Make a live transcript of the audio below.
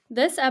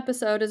This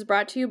episode is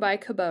brought to you by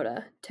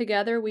Kubota.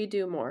 Together we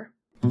do more.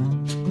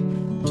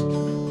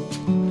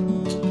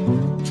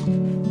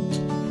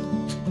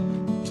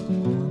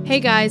 Hey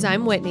guys,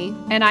 I'm Whitney.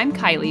 And I'm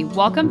Kylie.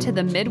 Welcome to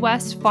the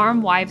Midwest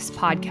Farm Wives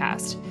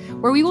Podcast,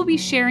 where we will be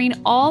sharing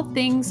all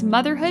things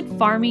motherhood,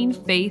 farming,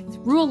 faith,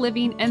 rural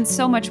living, and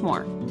so much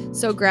more.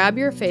 So grab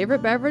your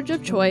favorite beverage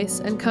of choice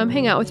and come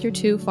hang out with your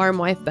two farm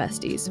wife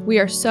besties. We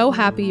are so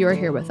happy you are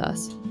here with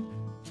us.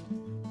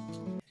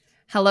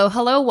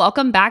 Hello.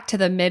 Welcome back to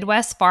the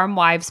Midwest Farm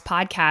Wives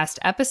Podcast,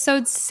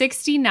 episode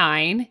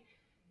 69,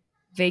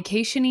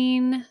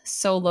 Vacationing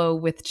Solo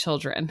with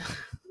Children.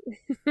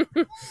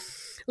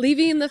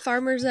 Leaving the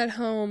farmers at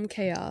home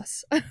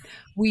chaos.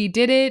 We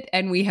did it,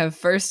 and we have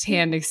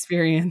firsthand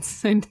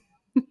experience. It's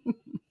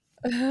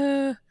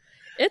How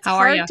are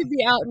hard ya? to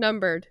be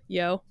outnumbered,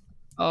 yo.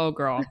 Oh,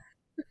 girl.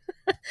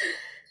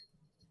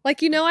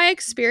 I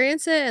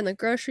experience it in the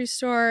grocery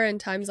store and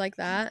times like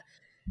that.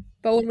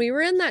 But when we were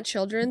in that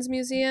children's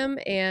museum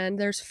and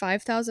there's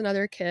 5,000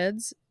 other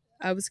kids,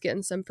 I was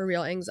getting some for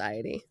real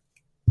anxiety.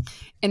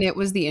 And it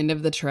was the end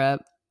of the trip.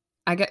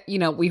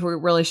 We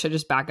really should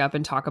just back up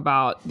and talk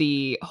about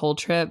the whole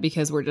trip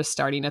because we're just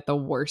starting at the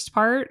worst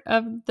part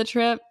of the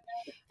trip.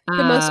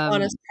 The most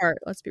honest part,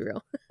 let's be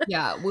real.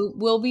 Yeah,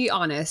 we'll be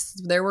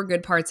honest. There were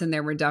good parts and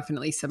there were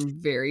definitely some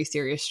very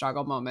serious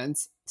struggle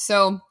moments.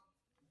 So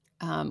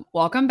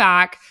welcome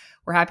back.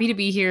 We're happy to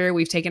be here.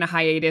 We've taken a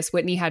hiatus.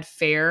 Whitney had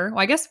fair. Well,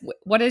 I guess,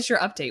 what is your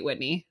update,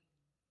 Whitney?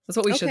 That's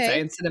what we should say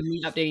instead of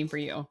me updating for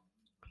you.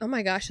 Oh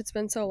my gosh, it's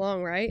been so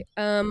long, right?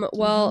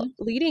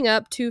 Leading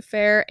up to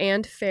fair,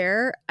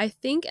 I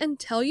think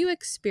until you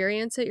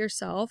experience it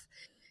yourself,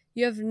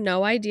 you have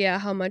no idea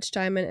how much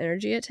time and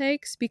energy it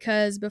takes,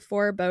 because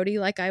before Bodhi,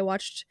 I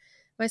watched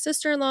my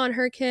sister-in-law and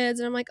her kids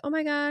and I'm like, oh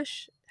my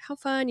gosh, how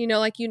fun. You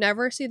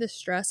never see the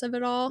stress of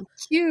it all.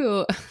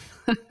 Cute.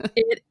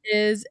 It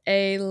is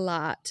a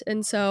lot.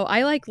 And so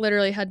I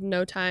literally had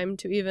no time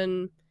to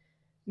even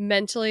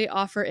mentally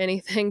offer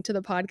anything to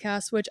the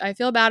podcast, which I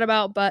feel bad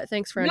about, but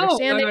thanks for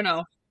understanding.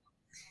 No.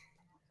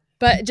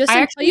 But just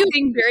until you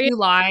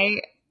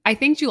experience I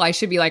think July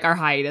should be our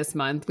hiatus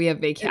month. We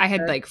have I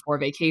had 4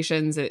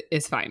 vacations. It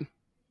is fine.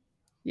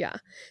 Yeah.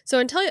 So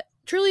until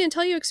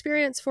you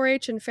experience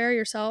 4-H and fair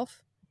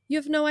yourself, you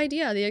have no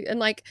idea.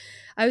 And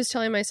I was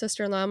telling my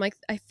sister-in-law, I'm like,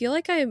 I feel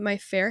like my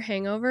fair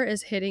hangover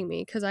is hitting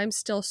me because I'm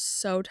still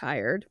so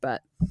tired.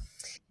 But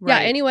yeah,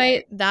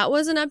 anyway, that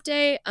was an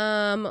update.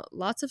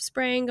 Lots of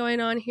spraying going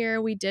on here.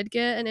 We did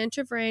get an inch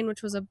of rain,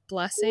 which was a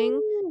blessing.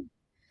 Ooh.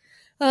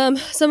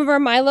 Some of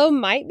our Milo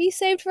might be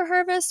saved for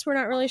harvest. We're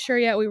not really sure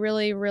yet. We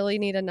really, really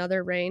need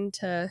another rain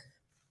to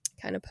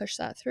kind of push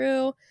that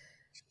through.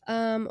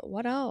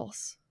 What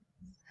else?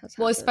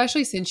 Well,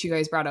 especially since you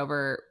guys brought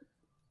over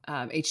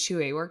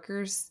H2A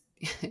workers,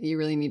 you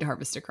really need to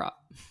harvest a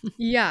crop.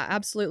 Yeah,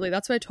 absolutely.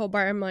 That's what I told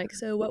Bart. I'm like,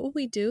 so what will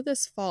we do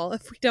this fall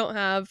if we don't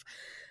have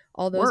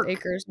all those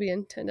acres we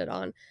intended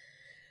on?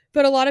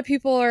 But a lot of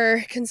people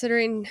are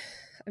considering,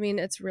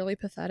 it's really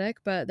pathetic,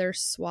 but they're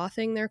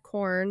swathing their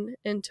corn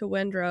into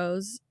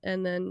windrows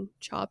and then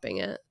chopping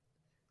it.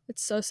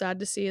 It's so sad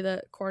to see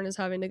that corn is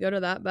having to go to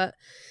that, but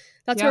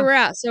that's where we're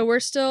at. So we're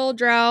still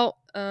drought.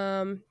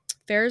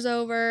 Fair's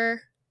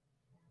over.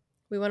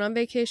 We went on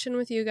vacation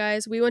with you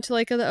guys. We went to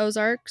Lake of the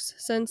Ozarks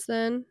since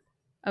then.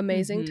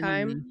 Amazing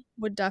time.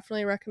 Would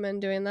definitely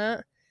recommend doing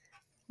that.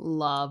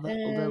 Love the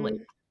lake.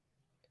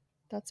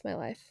 That's my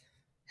life.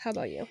 How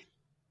about you?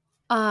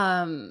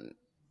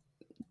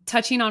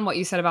 Touching on what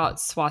you said about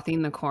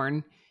swathing the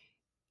corn,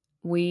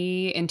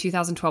 in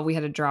 2012, we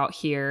had a drought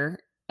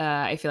here.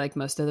 I feel like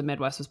most of the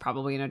Midwest was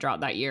probably in a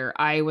drought that year.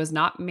 I was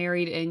not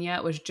married in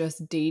yet, was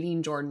just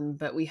dating Jordan,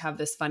 but we have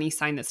this funny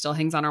sign that still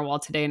hangs on our wall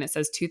today, and it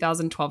says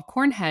 2012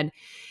 Cornhead,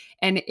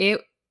 and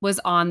it was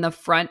on the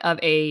front of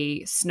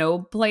a snow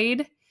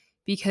blade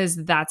because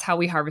that's how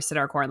we harvested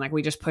our corn.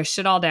 We just pushed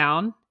it all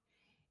down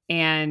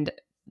and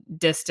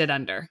dissed it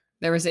under.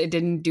 It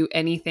didn't do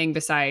anything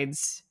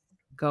besides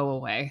go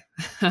away.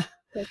 Sad,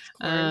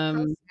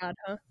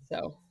 huh?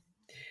 So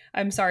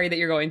I'm sorry that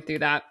you're going through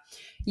that.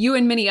 You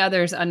and many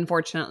others,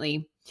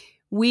 unfortunately.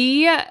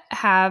 We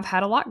have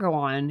had a lot go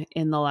on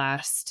in the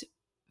last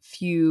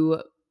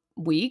few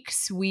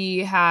weeks.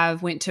 We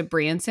went to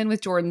Branson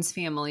with Jordan's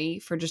family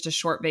for just a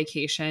short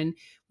vacation.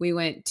 We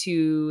went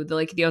to the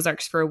Lake of the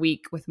Ozarks for a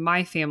week with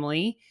my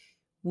family.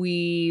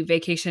 We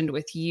vacationed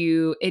with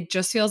you. It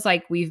just feels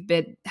like we've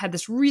had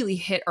this really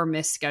hit or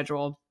miss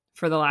schedule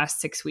for the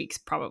last 6 weeks,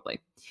 probably.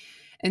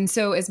 And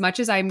so as much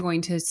as I'm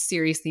going to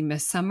seriously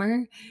miss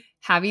summer,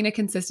 having a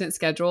consistent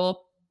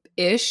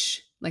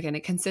schedule-ish, a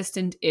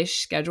consistent-ish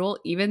schedule,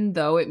 even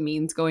though it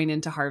means going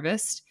into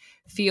harvest,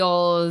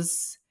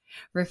 feels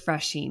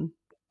refreshing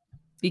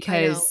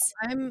because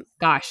I'm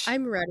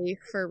ready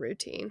for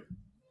routine.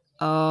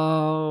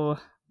 Oh,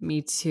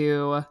 me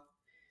too.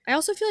 I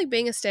also feel like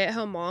being a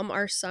stay-at-home mom,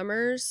 our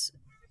summers,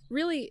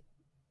 really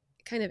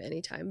kind of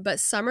anytime, but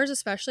summers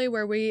especially,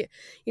 where we,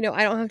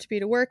 I don't have to be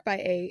to work by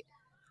 8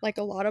 like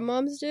a lot of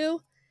moms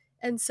do.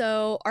 And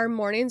so our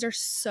mornings are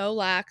so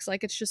lax.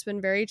 Like, it's just been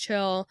very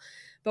chill.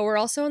 But we're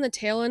also in the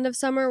tail end of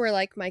summer where,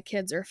 like, my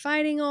kids are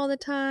fighting all the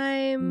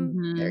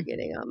time. They're Mm-hmm.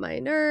 getting on my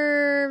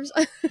nerves.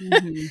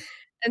 Mm-hmm.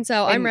 And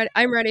so I'm And ready.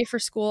 I'm ready for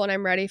school, and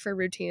I'm ready for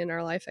routine in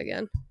our life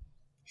again.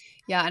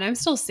 yeah, and I'm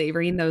still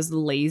savoring those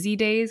lazy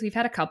days. We've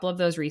had a couple of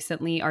those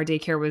recently. Our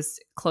daycare was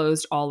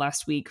closed all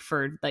last week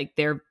for like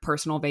their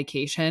personal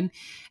vacation.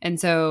 And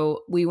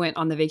so we went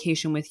on the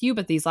vacation with you,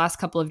 but these last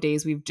couple of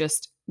days we've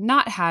just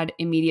not had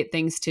immediate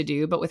things to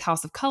do. But with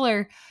House of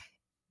Color,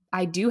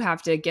 I do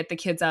have to get the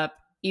kids up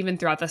even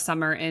throughout the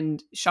summer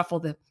and shuffle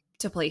them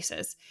to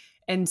places.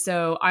 And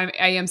so I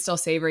am still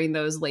savoring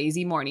those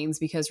lazy mornings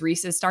because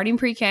Reese is starting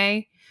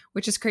pre-K,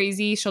 which is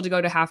crazy. She'll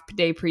go to half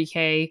day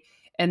pre-K.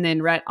 And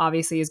then Rhett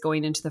obviously is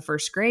going into the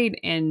first grade.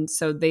 And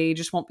so they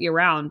just won't be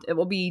around. It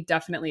will be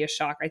definitely a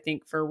shock, I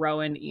think, for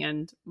Rowan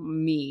and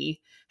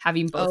me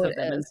having both of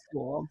them in is.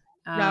 school.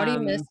 Rowdy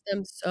missed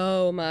them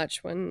so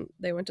much when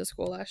they went to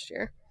school last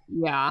year.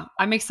 Yeah.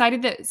 I'm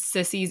excited that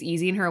Sissy's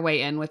easing her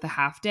way in with a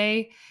half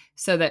day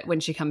so that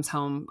when she comes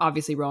home,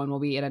 obviously Rowan will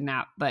be at a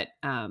nap, but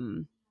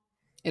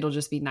it'll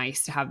just be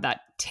nice to have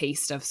that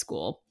taste of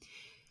school.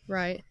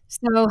 Right.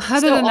 So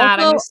other than that,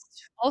 I'm just...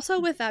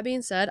 Also, with that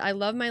being said, I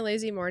love my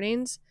lazy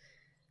mornings,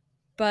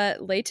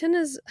 but Layton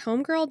is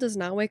homegirl does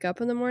not wake up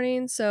in the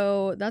morning,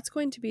 so that's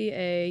going to be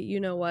a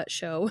you-know-what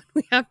show.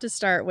 We have to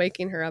start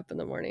waking her up in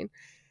the morning.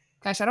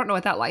 Gosh, I don't know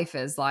what that life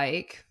is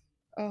like.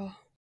 Oh.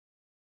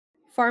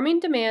 Farming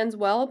demands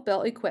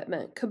well-built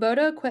equipment.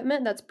 Kubota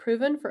equipment that's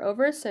proven for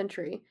over a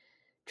century.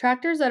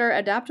 Tractors that are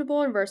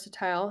adaptable and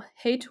versatile.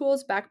 Hay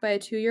tools backed by a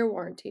 2-year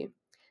warranty.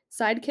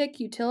 Sidekick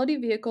utility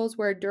vehicles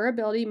where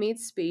durability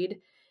meets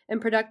speed. And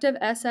productive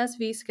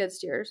SSV skid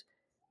steers.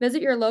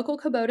 Visit your local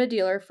Kubota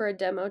dealer for a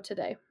demo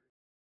today.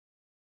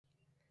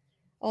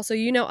 Also,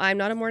 I'm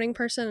not a morning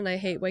person and I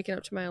hate waking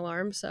up to my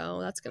alarm, so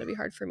that's going to be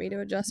hard for me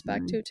to adjust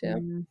back to too.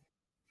 Mm-hmm.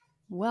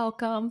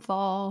 Welcome,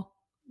 fall.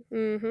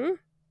 Mm-hmm.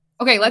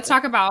 Okay, let's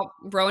talk about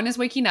Rowan is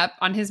waking up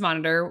on his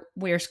monitor.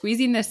 We're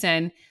squeezing this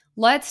in.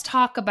 Let's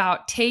talk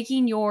about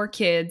taking your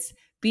kids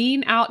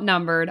being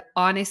outnumbered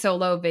on a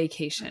solo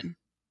vacation.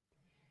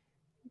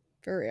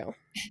 For real.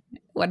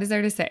 What is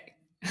there to say?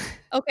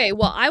 Okay,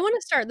 well, I want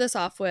to start this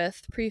off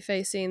with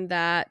prefacing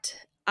that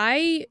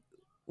I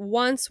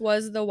once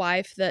was the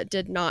wife that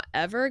did not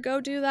ever go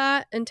do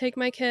that and take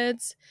my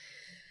kids.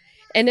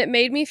 And it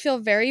made me feel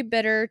very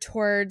bitter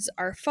towards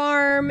our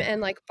farm and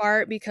like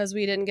Bart because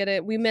we didn't get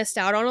it. We missed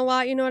out on a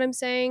lot, you know what I'm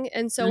saying?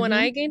 And so when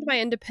I gained my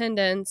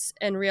independence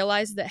and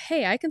realized that,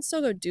 hey, I can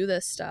still go do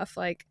this stuff,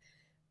 like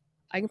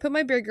I can put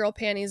my big girl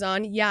panties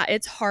on. Yeah,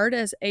 it's hard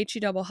as HE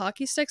double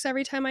hockey sticks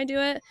every time I do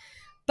it.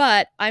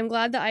 But I'm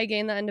glad that I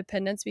gained that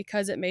independence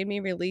because it made me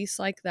release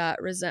like that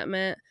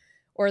resentment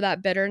or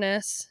that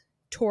bitterness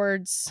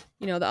towards,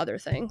 the other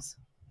things.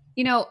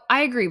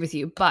 I agree with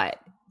you, but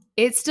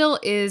it still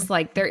is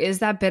like there is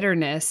that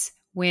bitterness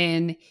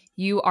when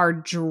you are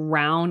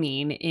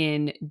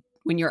drowning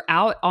when you're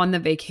out on the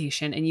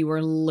vacation and you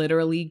are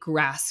literally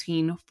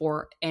grasping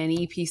for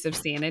any piece of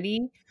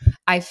sanity.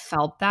 I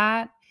felt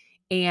that.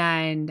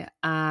 And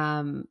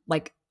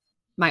like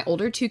my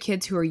older two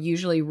kids who are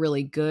usually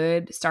really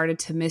good started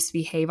to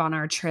misbehave on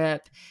our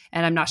trip.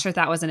 And I'm not sure if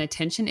that was an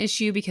attention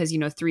issue because,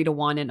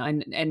 3-1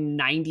 and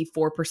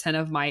 94%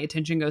 of my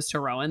attention goes to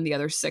Rowan. The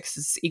other 6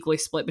 is equally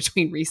split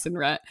between Reese and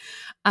Rhett.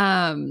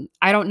 I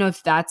don't know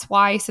if that's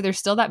why. So there's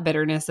still that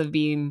bitterness of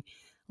being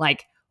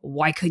like,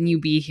 why couldn't you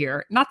be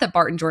here? Not that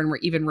Bart and Jordan were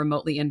even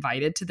remotely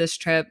invited to this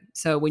trip.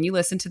 So when you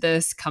listen to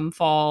this come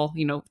fall,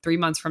 3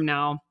 months from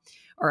now,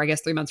 or I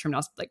guess 3 months from now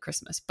is like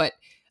Christmas, but,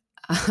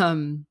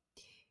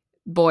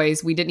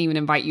 boys, we didn't even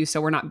invite you,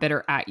 so we're not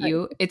bitter at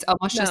you. It's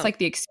almost just like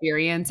the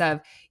experience of,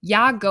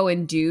 go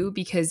and do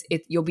because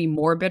you'll be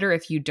more bitter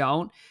if you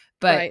don't,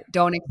 but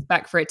don't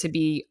expect for it to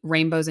be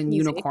rainbows and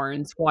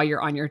unicorns while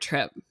you're on your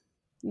trip.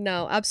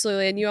 No,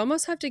 absolutely. And you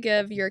almost have to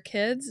give your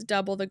kids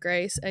double the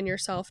grace and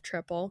yourself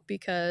triple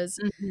because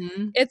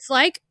it's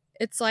like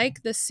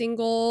the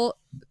single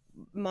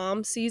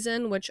mom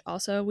season, which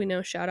also we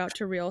know shout out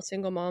to real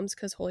single moms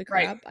because holy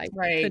crap, I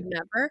could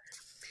never.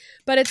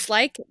 But it's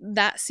like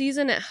that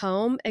season at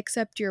home,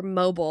 except you're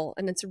mobile,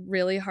 and it's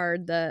really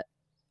hard that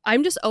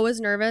I'm just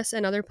always nervous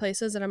in other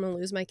places that I'm going to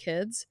lose my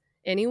kids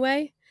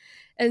anyway.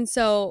 And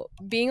so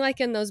being like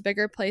in those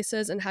bigger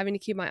places and having to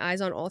keep my eyes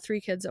on all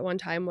 3 kids at one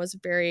time was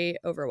very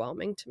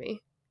overwhelming to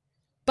me.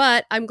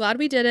 But I'm glad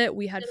we did it.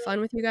 We had fun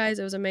with you guys.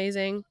 It was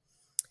amazing,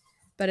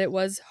 but it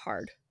was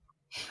hard.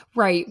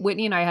 Right.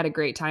 Whitney and I had a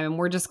great time, and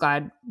we're just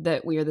glad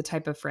that we are the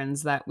type of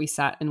friends that we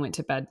sat and went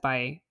to bed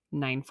by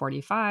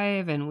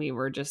 9:45 and we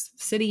were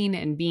just sitting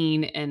and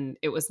being, and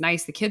it was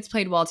nice. The kids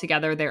played well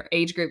together. Their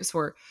age groups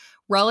were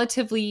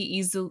relatively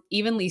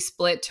evenly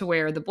split to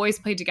where the boys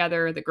played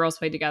together, the girls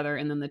played together,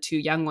 and then the 2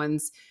 young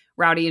ones.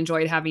 Rowdy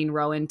enjoyed having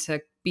Rowan to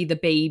be the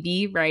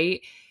baby,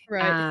 right?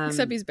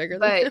 Except he's bigger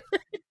than him.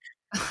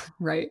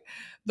 Right.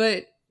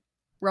 But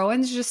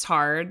Rowan's just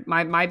hard.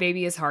 My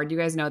baby is hard. You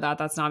guys know that.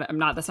 That's not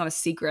a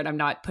secret. I'm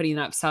not putting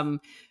up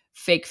some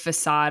fake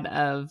facade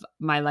of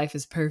my life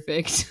is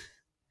perfect.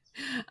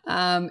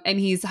 And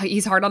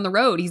he's hard on the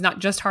road. He's not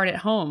just hard at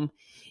home.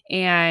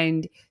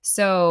 And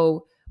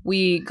so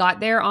we got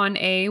there on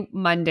a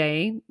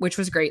Monday, which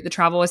was great. The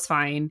travel was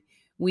fine.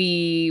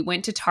 We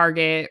went to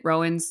Target.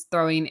 Rowan's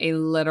throwing a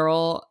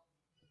literal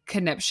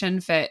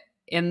conniption fit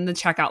in the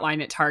checkout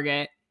line at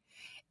Target.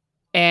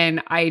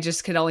 And I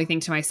just could only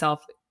think to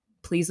myself,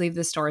 please leave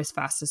the store as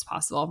fast as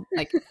possible.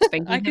 Like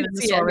spanking him in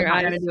the store was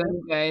not going to do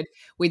any good.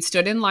 We'd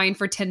stood in line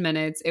for 10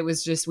 minutes. It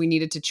was just, we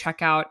needed to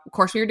check out. Of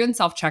course, we were doing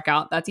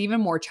self-checkout. That's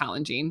even more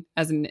challenging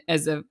as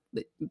a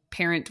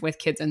parent with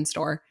kids in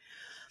store.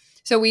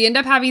 So we end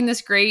up having this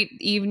great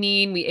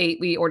evening.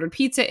 We ordered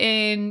pizza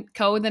in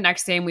the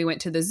next day, and we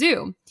went to the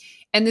zoo.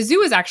 And the zoo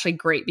was actually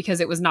great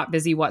because it was not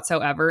busy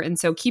whatsoever. And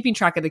so keeping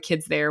track of the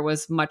kids there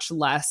was much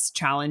less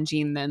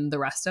challenging than the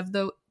rest of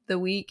the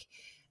week.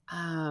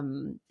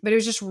 But it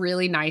was just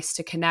really nice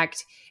to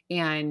connect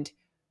and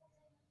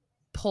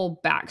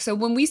pull back. So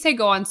when we say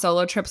go on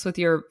solo trips with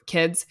your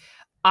kids,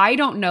 I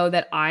don't know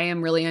that I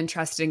am really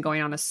interested in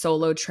going on a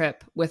solo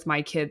trip with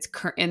my kids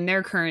in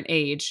their current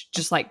age,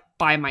 just like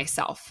by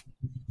myself.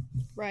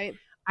 Right.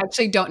 I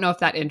actually don't know if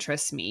that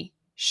interests me.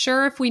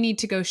 Sure, if we need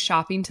to go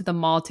shopping to the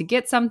mall to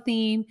get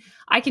something,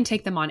 I can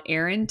take them on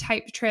errand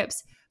type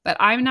trips, but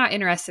I'm not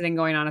interested in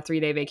going on a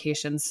 3-day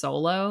vacation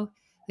solo.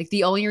 Like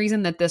the only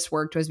reason that this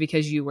worked was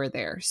because you were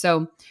there.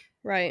 So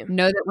right.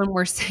 Know that when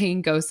we're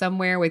saying go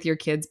somewhere with your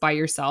kids by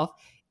yourself,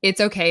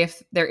 it's okay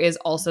if there is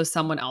also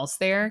someone else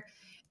there.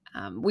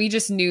 We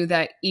just knew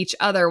that each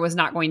other was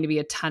not going to be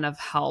a ton of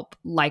help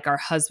like our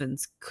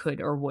husbands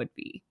could or would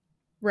be.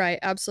 Right,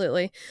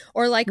 absolutely.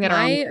 Or like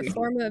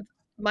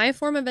my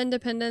form of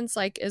independence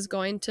like is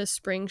going to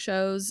spring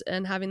shows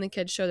and having the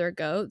kids show their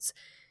goats.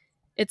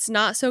 It's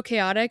not so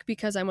chaotic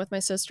because I'm with my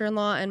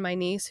sister-in-law and my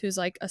niece who's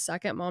like a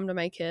second mom to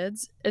my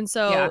kids. And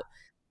so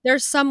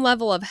there's some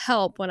level of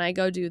help when I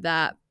go do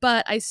that,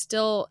 but I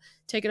still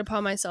take it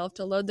upon myself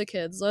to load the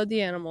kids, load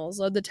the animals,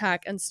 load the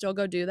tech, and still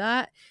go do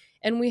that.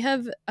 And we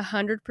have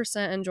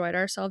 100% enjoyed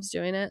ourselves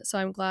doing it. So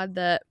I'm glad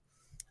that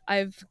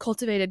I've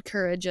cultivated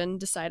courage and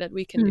decided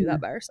we can do that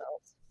by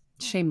ourselves.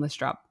 Shameless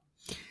drop.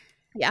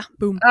 Yeah.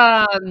 Boom.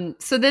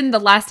 So then the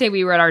last day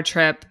we were at our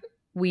trip,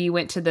 we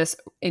went to this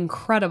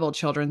incredible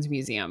children's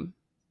museum.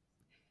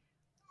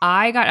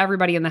 I got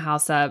everybody in the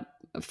house up.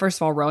 First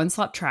of all, Rowan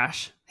slept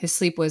trash. His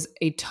sleep was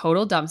a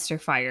total dumpster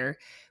fire.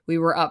 We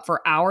were up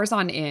for hours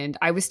on end.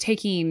 I was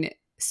taking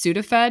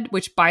Sudafed,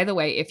 which, by the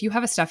way, if you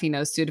have a stuffy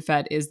nose,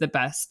 Sudafed is the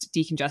best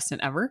decongestant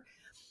ever.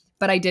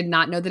 But I did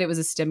not know that it was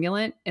a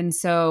stimulant. And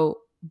so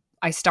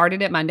I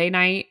started it Monday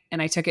night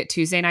and I took it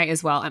Tuesday night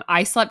as well. And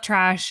I slept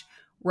trash.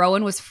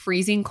 Rowan was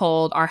freezing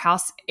cold. Our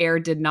house air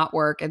did not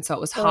work. And so it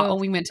was hot when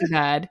we went to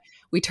bed.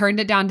 We turned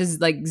it down to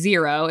like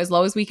 0, as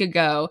low as we could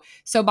go.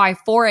 So by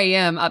 4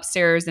 a.m.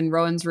 upstairs in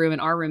Rowan's room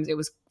and our rooms, it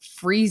was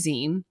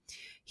freezing.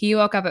 He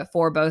woke up at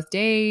 4 both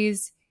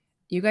days.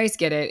 You guys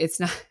get it. It's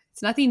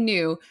nothing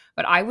new,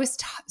 but I was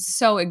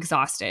so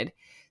exhausted.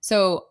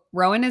 So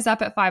Rowan is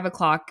up at 5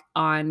 o'clock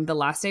on the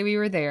last day we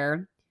were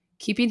there,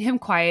 keeping him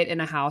quiet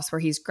in a house where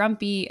he's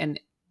grumpy and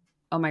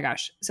oh my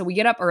gosh. So we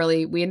get up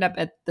early. We end up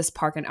at this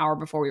park an hour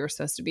before we were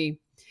supposed to be.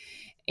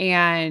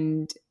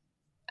 And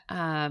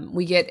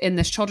we get in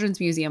this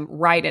children's museum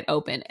right at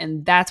open.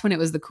 And that's when it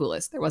was the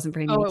coolest. There wasn't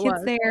very many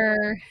kids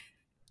there.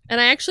 And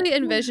I actually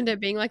envisioned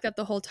it being like that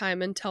the whole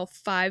time until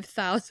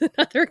 5,000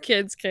 other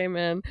kids came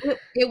in.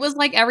 It was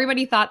like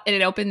everybody thought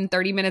it opened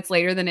 30 minutes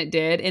later than it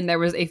did. And there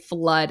was a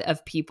flood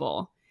of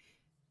people.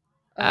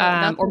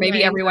 Or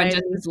maybe everyone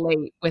just is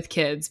late with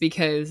kids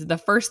because the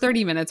first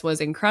 30 minutes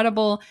was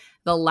incredible.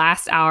 The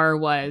last hour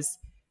was,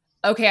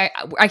 okay,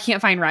 I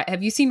can't find Rhett.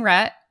 Have you seen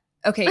Rhett?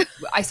 Okay,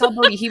 I saw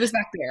Bodie. He was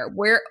back there.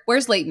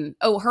 Where's Leighton?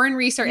 Oh, her and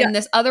Reese are in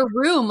this other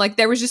room. Like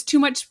there was just too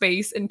much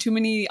space and too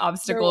many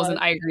obstacles. And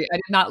I agree. I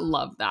did not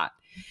love that.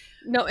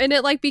 No, and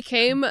it like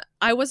became,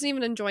 I wasn't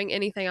even enjoying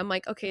anything. I'm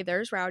like, okay,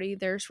 there's Rowdy,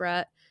 there's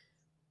Rhett.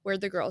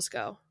 Where'd the girls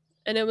go?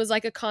 And it was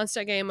like a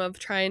constant game of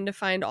trying to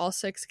find all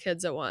 6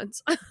 kids at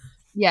once.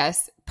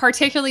 Yes,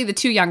 particularly the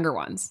 2 younger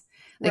ones.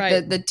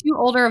 Like the 2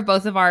 older of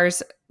both of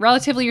ours,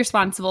 relatively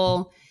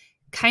responsible,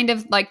 kind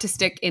of like to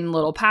stick in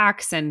little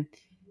packs. And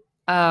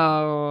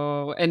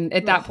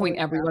at that point,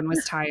 everyone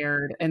was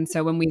tired. And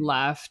so when we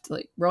left,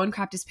 like Rowan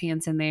crapped his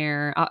pants in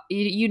there,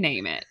 you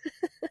name it.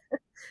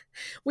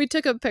 We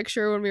took a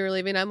picture when we were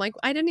leaving. I'm like,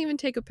 I didn't even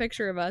take a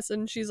picture of us.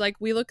 And she's like,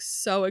 we look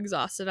so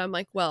exhausted. I'm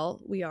like,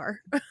 well, we are.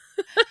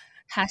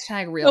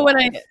 #real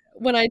life.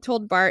 When I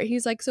told Bart,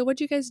 he's like, so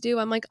what'd you guys do?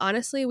 I'm like,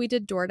 honestly, we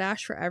did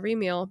DoorDash for every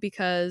meal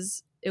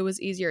because it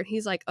was easier. And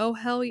he's like, oh,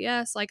 hell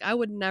yes. Like, I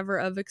would never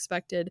have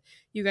expected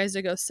you guys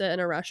to go sit in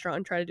a restaurant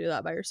and try to do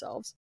that by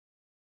yourselves.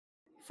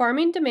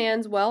 Farming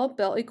demands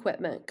well-built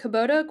equipment.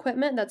 Kubota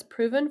equipment that's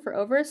proven for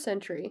over a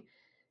century.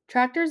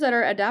 Tractors that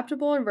are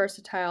adaptable and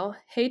versatile.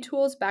 Hay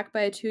tools backed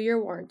by a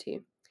 2-year warranty.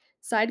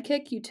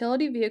 Sidekick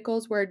utility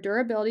vehicles where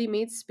durability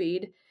meets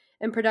speed.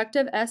 And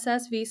productive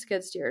SSV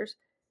skid steers.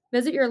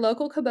 Visit your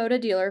local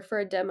Kubota dealer for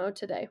a demo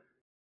today.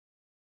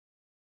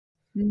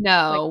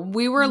 No,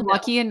 we were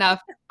lucky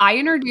enough. I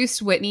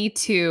introduced Whitney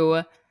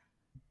to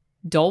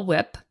Dole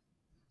Whip.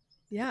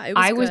 Yeah, it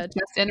was I good. was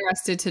just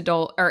interested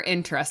to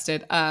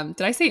interested.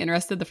 Did I say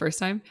interested the first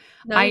time?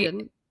 No, you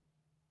didn't.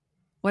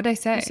 What did I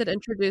say? You said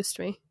introduced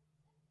me.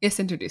 Yes,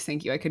 introduced.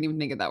 Thank you. I couldn't even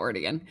think of that word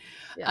again.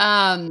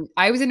 Yeah.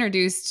 I was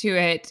introduced to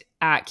it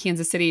at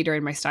Kansas City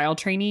during my style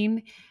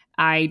training.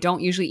 I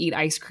don't usually eat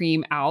ice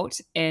cream out,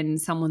 and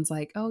someone's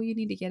like, "Oh, you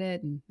need to get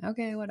it." And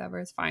okay, whatever,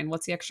 it's fine.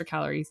 What's the extra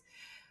calories?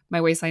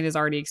 My waistline is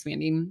already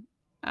expanding.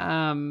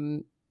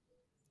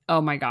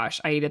 Oh my gosh,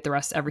 I ate it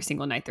every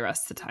single night the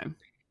rest of the time.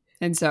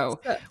 And so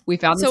we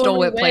found this Dole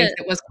Whip place.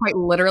 It was quite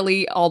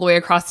literally all the way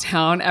across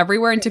town.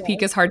 Everywhere in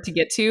Topeka is hard to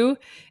get to.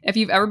 If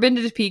you've ever been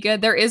to Topeka,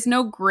 there is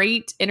no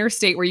great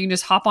interstate where you can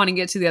just hop on and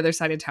get to the other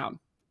side of town.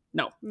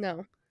 No.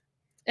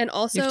 And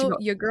also,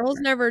 your girl's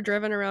never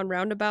driven around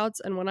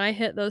roundabouts. And when I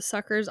hit those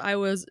suckers, I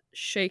was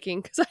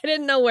shaking because I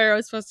didn't know where I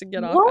was supposed to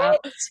get off at.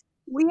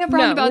 We have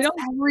roundabouts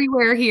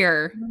everywhere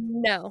here.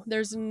 No,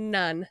 there's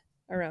none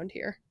around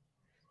here.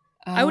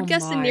 I would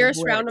guess the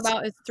nearest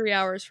roundabout is 3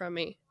 hours from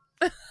me.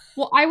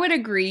 Well, I would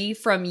agree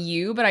from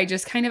you, but I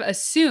just kind of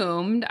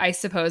assumed, I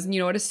suppose, and you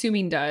know what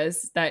assuming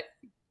does, that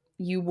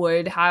you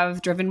would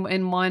have driven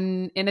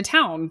in a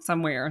town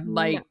somewhere.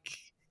 Like,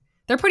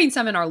 they're putting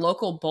some in our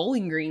local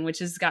Bowling Green, which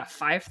has got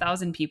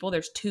 5,000 people.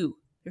 There's two.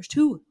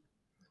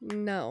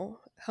 No.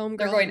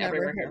 Homegirl going never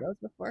everywhere heard those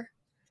before.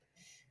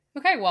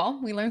 Okay, well,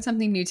 we learned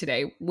something new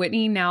today.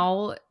 Whitney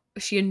now,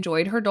 she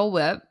enjoyed her Dole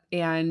Whip,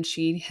 and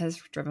she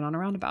has driven on a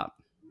roundabout.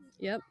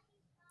 Yep.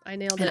 I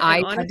nailed it. And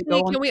I honestly, had to go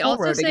on can we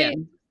also also say,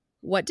 again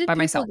what did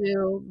people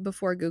do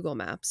before Google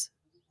Maps?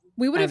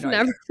 We would have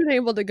never been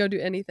able to go do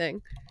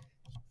anything.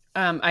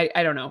 I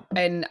don't know.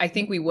 And I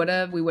think we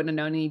wouldn't have known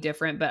any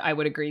different, but I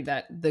would agree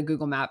that the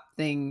Google Map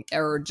thing,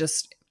 or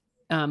just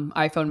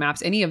iPhone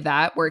Maps, any of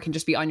that, where it can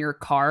just be on your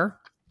car.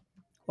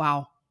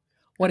 Wow.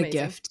 What Amazing.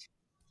 A gift.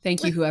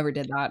 Thank you, whoever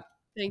did that.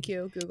 Thank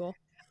you, Google.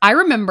 I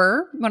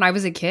remember when I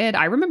was a kid,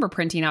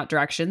 printing out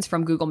directions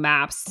from Google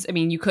Maps. I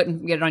mean, you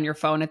couldn't get it on your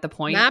phone at the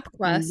point.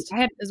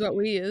 MapQuest is what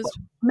we used.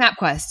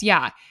 MapQuest,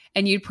 yeah.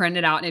 And you'd print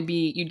it out and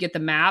you'd get the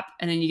map,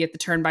 and then you get the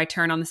turn by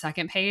turn on the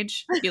second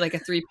page. It'd be like a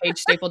 3-page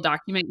stapled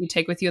document you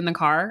take with you in the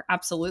car.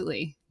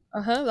 Absolutely.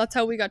 That's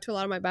how we got to a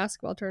lot of my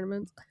basketball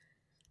tournaments.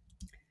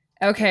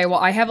 Okay, well,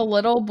 I have a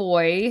little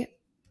boy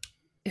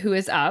who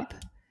is up.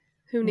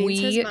 Who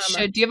needs his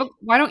mama.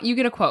 Why don't you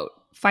get a quote?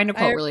 Find a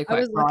quote really quick.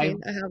 I was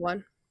looking. I have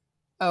one.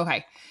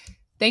 Okay.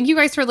 Thank you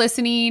guys for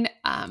listening.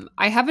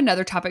 I have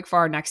another topic for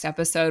our next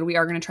episode. We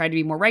are going to try to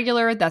be more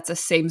regular. That's the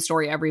same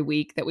story every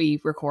week that we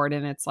record,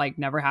 and it's like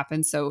never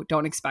happens. So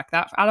don't expect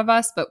that out of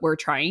us, but we're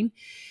trying.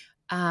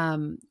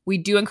 We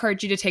do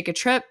encourage you to take a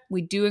trip.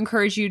 We do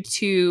encourage you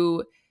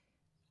to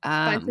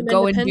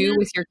go and do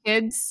with your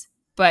kids,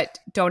 but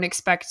don't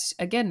expect,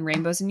 again,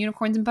 rainbows and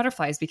unicorns and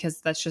butterflies,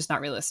 because that's just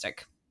not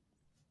realistic.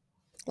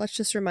 Let's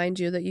just remind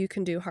you that you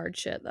can do hard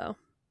shit, though.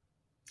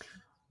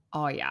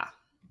 Oh, yeah.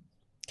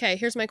 Okay,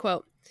 here's my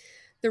quote.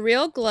 The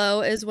real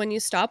glow is when you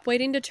stop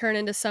waiting to turn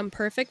into some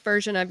perfect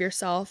version of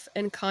yourself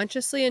and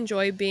consciously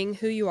enjoy being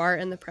who you are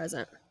in the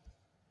present.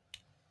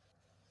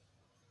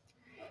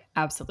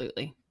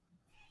 Absolutely.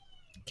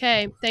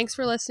 Okay, thanks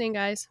for listening,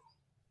 guys.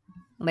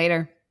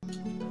 Later.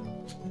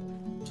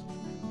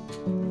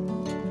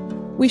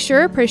 We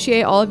sure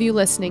appreciate all of you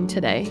listening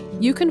today.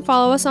 You can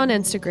follow us on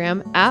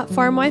Instagram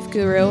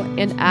 @FarmWifeGuru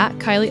and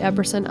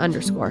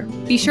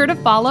 @KylieEpperson_. Be sure to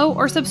follow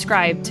or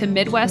subscribe to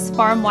Midwest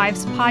Farm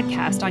Wives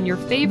Podcast on your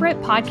favorite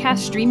podcast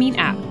streaming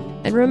app.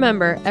 And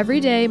remember,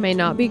 every day may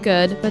not be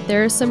good, but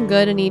there is some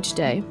good in each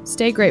day.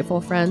 Stay grateful,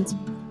 friends.